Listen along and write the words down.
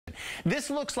This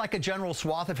looks like a general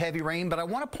swath of heavy rain, but I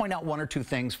want to point out one or two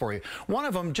things for you. One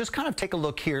of them, just kind of take a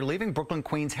look here, leaving Brooklyn,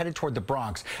 Queens, headed toward the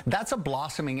Bronx. That's a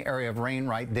blossoming area of rain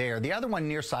right there. The other one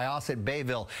near Syosset,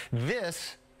 Bayville.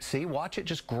 See, watch it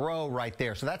just grow right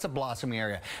there. So that's a blossoming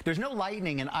area. There's no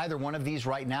lightning in either one of these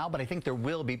right now, but I think there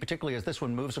will be, particularly as this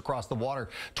one moves across the water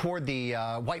toward the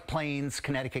White Plains,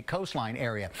 Connecticut coastline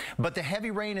area. But the heavy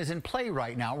rain is in play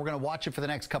right now. We're going to watch it for the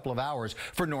next couple of hours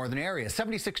for northern areas.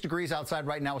 76 degrees outside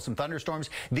right now with some thunderstorms.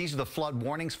 These are the flood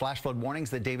warnings, flash flood warnings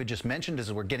that David just mentioned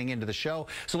as we're getting into the show.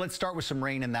 So let's start with some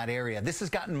rain in that area. This has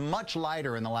gotten much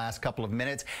lighter in the last couple of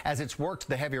minutes as it's worked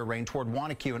the heavier rain toward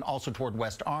Wanacue and also toward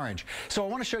West Orange. So I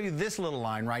want to show you this little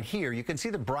line right here. You can see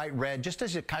the bright red just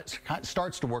as it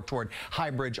starts to work toward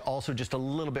Highbridge, also just a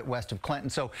little bit west of Clinton.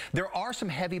 So there are some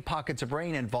heavy pockets of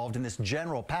rain involved in this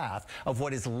general path of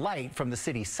what is light from the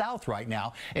city south right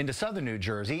now into southern New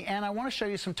Jersey. And I want to show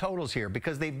you some totals here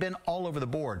because they've been all over the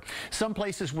board. Some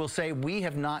places will say we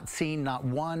have not seen not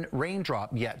one raindrop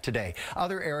yet today.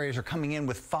 Other areas are coming in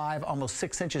with 5, almost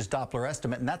 6 inches Doppler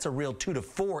estimate, and that's a real 2 to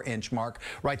 4 inch mark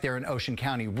right there in Ocean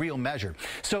County, real measure.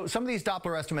 So some of these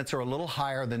Doppler estimates are a little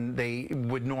higher than they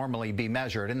would normally be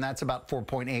measured, and that's about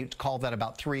 4.8. Call that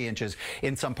about 3 inches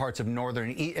in some parts of northern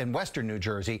and western New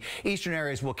Jersey. Eastern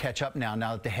areas will catch up now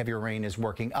that the heavier rain is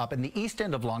working up, and the east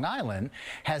end of Long Island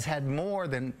has had more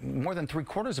than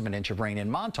 3/4 of an inch of rain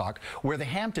in Montauk, where the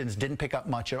Hamptons didn't pick up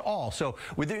much at all. So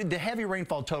with the heavy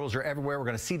rainfall totals are everywhere. We're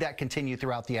going to see that continue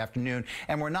throughout the afternoon,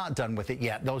 and we're not done with it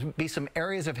yet. There'll be some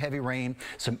areas of heavy rain,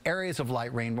 some areas of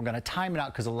light rain. We're going to time it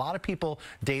out because a lot of people,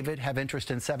 David, have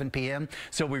interest in 7 p.m.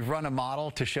 So we've run a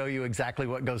model to show you exactly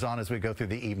what goes on as we go through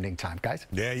the evening time. Guys?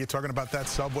 Yeah, you're talking about that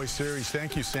Subway series.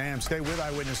 Thank you, Sam. Stay with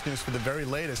Eyewitness News for the very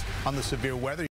latest on the severe weather.